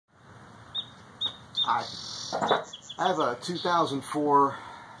Hi. I have a 2004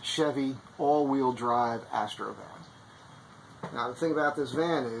 Chevy all-wheel drive Astro van. Now the thing about this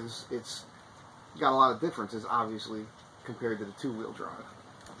van is it's got a lot of differences, obviously, compared to the two-wheel drive.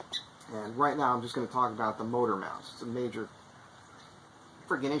 And right now I'm just going to talk about the motor mounts. It's a major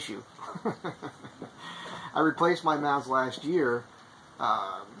friggin' issue. I replaced my mounts last year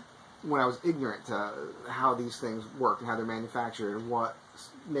when I was ignorant to how these things work and how they're manufactured and what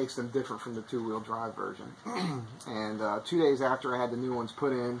makes them different from the two-wheel drive version. And 2 days after I had the new ones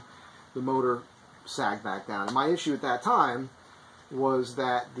put in, the motor sagged back down. And my issue at that time was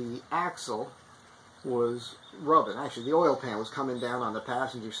that the axle was rubbing. Actually, the oil pan was coming down on the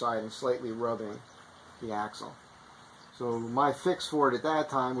passenger side and slightly rubbing the axle. So my fix for it at that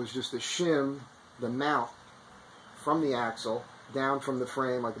time was just to shim the mount from the axle down from the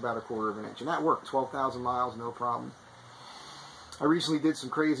frame like about 1/4 of an inch. And that worked. 12,000 miles, no problem. I recently did some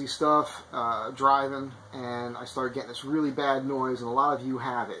crazy stuff driving, and I started getting this really bad noise, and a lot of you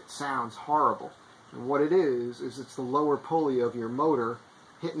have it. It sounds horrible. And what it is it's the lower pulley of your motor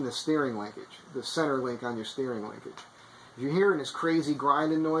hitting the steering linkage, the center link on your steering linkage. If you're hearing this crazy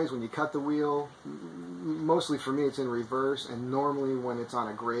grinding noise when you cut the wheel, mostly for me it's in reverse, and normally when it's on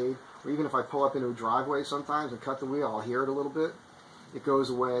a grade, or even if I pull up into a driveway sometimes and cut the wheel, I'll hear it a little bit. It goes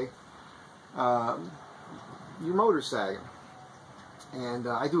away. Your motor's sagging. And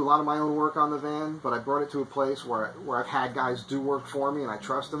I do a lot of my own work on the van, but I brought it to a place where I've had guys do work for me, and I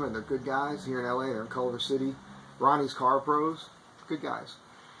trust them, and they're good guys. Here in LA, they're in Culver City. Ronnie's Car Pros, good guys.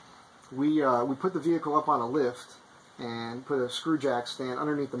 We put the vehicle up on a lift and put a screw jack stand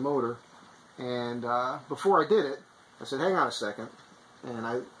underneath the motor. And before I did it, I said, hang on a second. And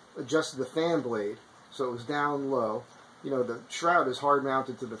I adjusted the fan blade so it was down low. You know, the shroud is hard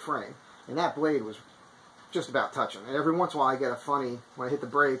mounted to the frame. And that blade was just about touching. And every once in a while I get a funny, when I hit the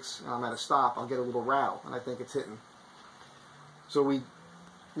brakes and I'm at a stop, I'll get a little rattle. And I think it's hitting. So we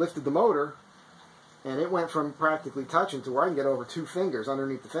lifted the motor, and it went from practically touching to where I can get over 2 fingers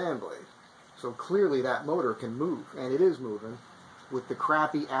underneath the fan blade. So clearly that motor can move, and it is moving with the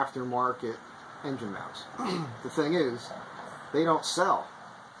crappy aftermarket engine mounts. The thing is, they don't sell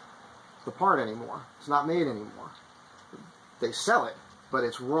the part anymore. It's not made anymore. They sell it, but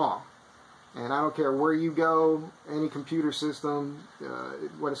it's wrong. And I don't care where you go, any computer system,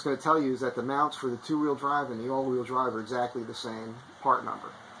 what it's going to tell you is that the mounts for the two-wheel drive and the all-wheel drive are exactly the same part number,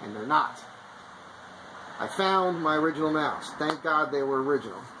 and they're not. I found my original mounts. Thank God they were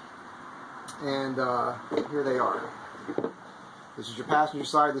original. And here they are. This is your passenger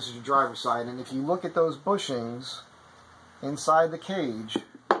side, this is your driver's side, and if you look at those bushings inside the cage,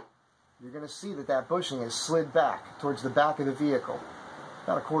 you're going to see that that bushing is slid back towards the back of the vehicle,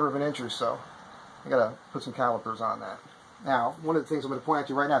 about 1/4 of an inch or so. I got to put some calipers on that. Now, one of the things I'm going to point out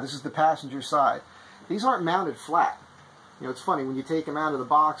to you right now, this is the passenger side. These aren't mounted flat. You know, it's funny, when you take them out of the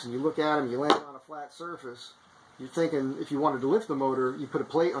box and you look at them, you land on a flat surface, you're thinking if you wanted to lift the motor, you put a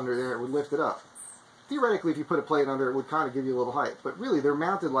plate under there, it would lift it up. Theoretically, if you put a plate under it, would kind of give you a little height. But really, they're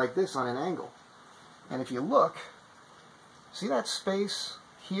mounted like this on an angle. And if you look, see that space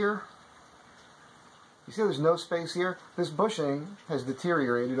here? You see there's no space here? This bushing has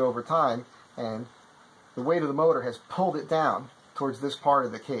deteriorated over time, and the weight of the motor has pulled it down towards this part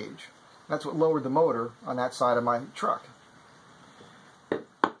of the cage. That's what lowered the motor on that side of my truck. This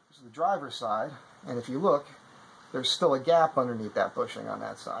is the driver's side, and if you look, there's still a gap underneath that bushing on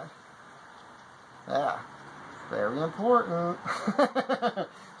that side. Yeah, very important.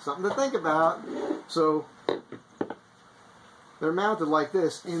 Something to think about. So, they're mounted like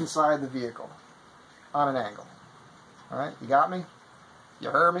this inside the vehicle, on an angle. Alright, you got me? You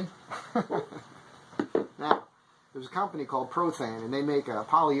heard me? Now, there's a company called Prothane, and they make a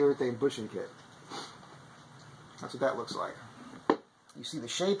polyurethane bushing kit. That's what that looks like. You see the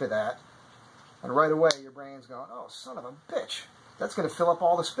shape of that, and right away your brain's going, oh, son of a bitch, that's going to fill up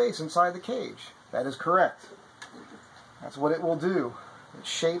all the space inside the cage. That is correct. That's what it will do. It's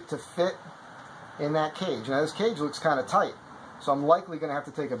shaped to fit in that cage. Now this cage looks kind of tight, so I'm likely going to have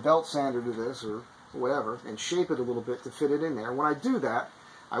to take a belt sander to this, or whatever, and shape it a little bit to fit it in there. When I do that,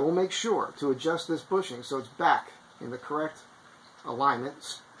 I will make sure to adjust this bushing so it's back in the correct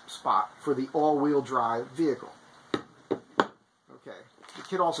alignment spot for the all-wheel drive vehicle. Okay, the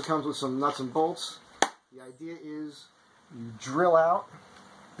kit also comes with some nuts and bolts. The idea is you drill out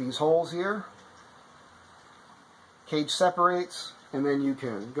these holes here, cage separates, and then you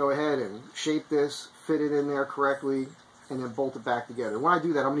can go ahead and shape this, fit it in there correctly, and then bolt it back together. When I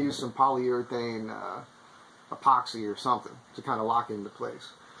do that, I'm going to use some polyurethane epoxy or something to kind of lock it into place.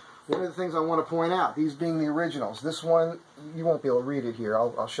 one of the things I want to point out, these being the originals, this one, you won't be able to read it here,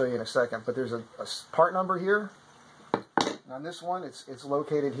 I'll show you in a second, but there's a part number here. On this one, it's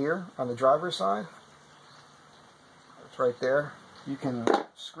located here on the driver's side. It's right there. You can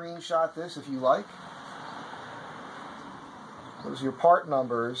screenshot this if you like. Those are your part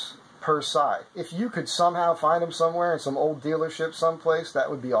numbers per side. If you could somehow find them somewhere in some old dealership someplace,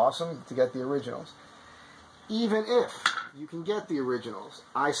 that would be awesome to get the originals. Even if you can get the originals,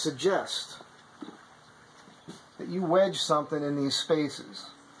 I suggest that you wedge something in these spaces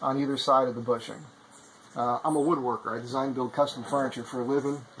on either side of the bushing. I'm a woodworker. I design and build custom furniture for a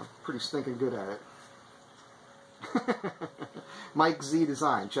living. I'm pretty stinking good at it.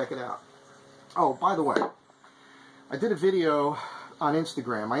 mikezdesign, check it out. Oh, by the way, I did a video on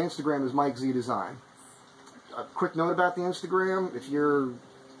Instagram. My Instagram is mikezdesign. A quick note about the Instagram: if you're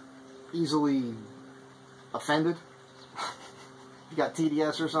easily offended, you got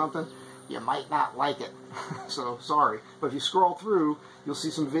TDS or something, you might not like it. So, sorry. But if you scroll through, you'll see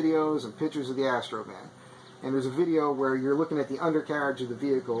some videos and pictures of the Astro van. And there's a video where you're looking at the undercarriage of the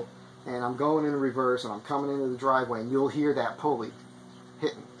vehicle, and I'm going in reverse, and I'm coming into the driveway, and you'll hear that pulley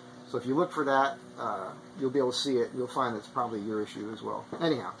hitting. So if you look for that, you'll be able to see it. You'll find it's probably your issue as well.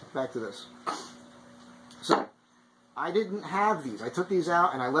 Anyhow, back to this. So, I didn't have these. I took these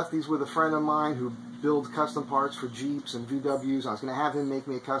out, and I left these with a friend of mine who builds custom parts for Jeeps and VWs. I was going to have him make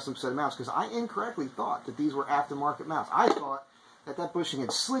me a custom set of mounts, because I incorrectly thought that these were aftermarket mounts. I thought that that bushing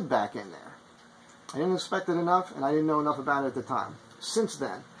had slid back in there. I didn't expect it enough, and I didn't know enough about it at the time. Since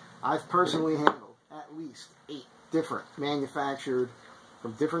then, I've personally handled at least 8 different manufactured,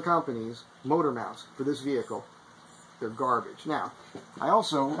 from different companies, motor mounts for this vehicle. They're garbage. Now, I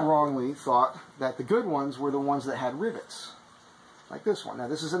also wrongly thought that the good ones were the ones that had rivets, like this one. Now,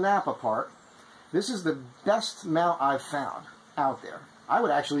 this is a Napa part. This is the best mount I've found out there. I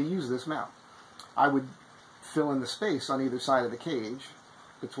would actually use this mount. I would fill in the space on either side of the cage,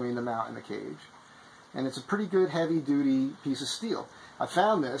 between the mount and the cage. And it's a pretty good heavy-duty piece of steel. I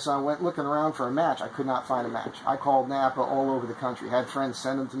found this. I went looking around for a match. I could not find a match. I called Napa all over the country. Had friends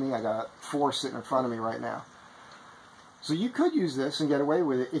send them to me. I got 4 sitting in front of me right now. So you could use this and get away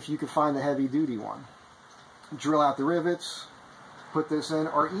with it if you could find the heavy-duty one. Drill out the rivets, put this in,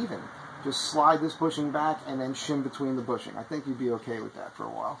 or even just slide this bushing back and then shim between the bushing. I think you'd be okay with that for a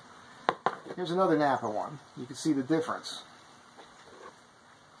while. Here's another Napa one. You can see the difference.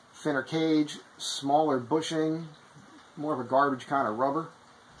 Thinner cage, smaller bushing, more of a garbage kind of rubber,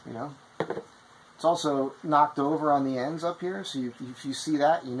 you know. It's also knocked over on the ends up here, so if you see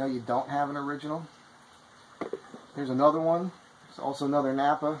that, you know you don't have an original. Here's another one. It's also another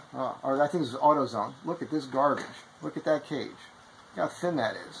Napa, or I think this is AutoZone. Look at this garbage. Look at that cage. Look how thin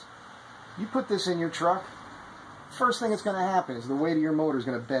that is. You put this in your truck, first thing that's going to happen is the weight of your motor is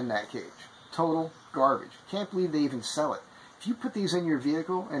going to bend that cage. Total garbage. Can't believe they even sell it. If you put these in your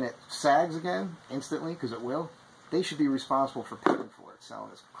vehicle and it sags again instantly, because it will, they should be responsible for paying for it, selling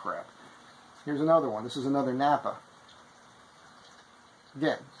this crap. Here's another one. This is another Napa.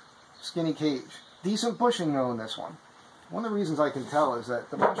 Again, skinny cage. Decent bushing though in this one. One of the reasons I can tell is that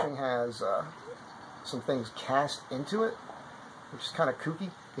the bushing has some things cast into it, which is kind of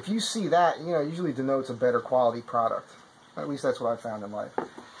kooky. If you see that, you know, it usually denotes a better quality product. At least that's what I found in life.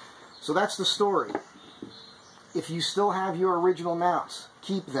 So that's the story. If you still have your original mounts,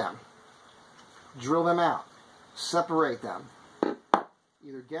 keep them. Drill them out. Separate them.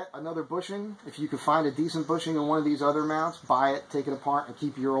 Either get another bushing. If you can find a decent bushing in one of these other mounts, buy it, take it apart, and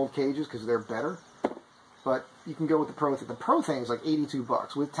keep your old cages because they're better. But you can go with the Prothane. The Prothane is like 82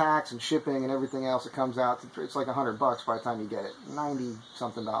 bucks. With tax and shipping and everything else, it comes out, it's like 100 bucks by the time you get it.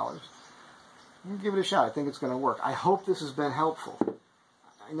 90-something dollars. You can give it a shot. I think it's going to work. I hope this has been helpful.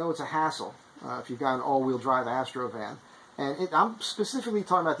 I know it's a hassle. If you've got an all-wheel drive Astro van. And I'm specifically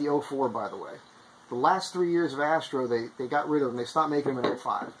talking about the 04, by the way. The last 3 years of Astro, they got rid of them. They stopped making them in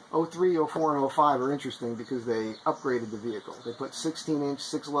 05. 03, 04, and 05 are interesting because they upgraded the vehicle. They put 16-inch,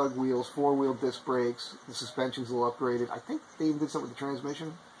 6-lug wheels, 4-wheel disc brakes. The suspension's a little upgraded. I think they even did something with the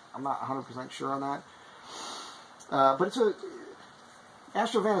transmission. I'm not 100% sure on that. But it's a...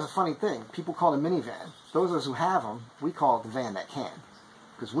 Astro van is a funny thing. People call it a minivan. Those of us who have them, we call it the van that can.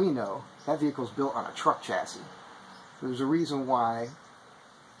 Because we know that vehicle is built on a truck chassis. There's a reason why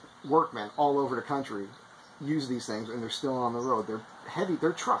workmen all over the country use these things and they're still on the road. They're heavy,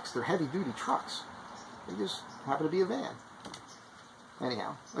 they're trucks, they're heavy-duty trucks. They just happen to be a van.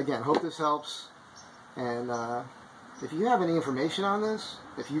 Anyhow, again, hope this helps. And if you have any information on this,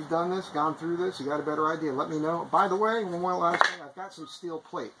 if you've done this, gone through this, you got a better idea, let me know. By the way, one last thing, I've got some steel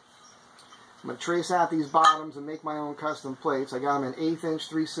plate. I'm going to trace out these bottoms and make my own custom plates. I got them in 1/8 inch,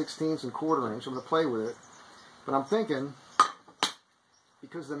 3/16, and 1/4 inch. I'm going to play with it. But I'm thinking,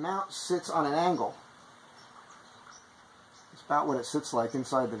 because the mount sits on an angle, it's about what it sits like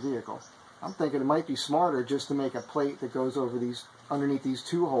inside the vehicle. I'm thinking it might be smarter just to make a plate that goes over these, underneath these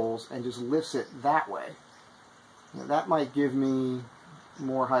 2 holes and just lifts it that way. Now, that might give me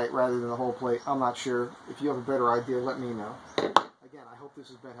more height rather than the whole plate. I'm not sure. If you have a better idea, let me know. Again, I hope this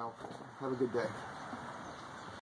has been helpful. Have a good day.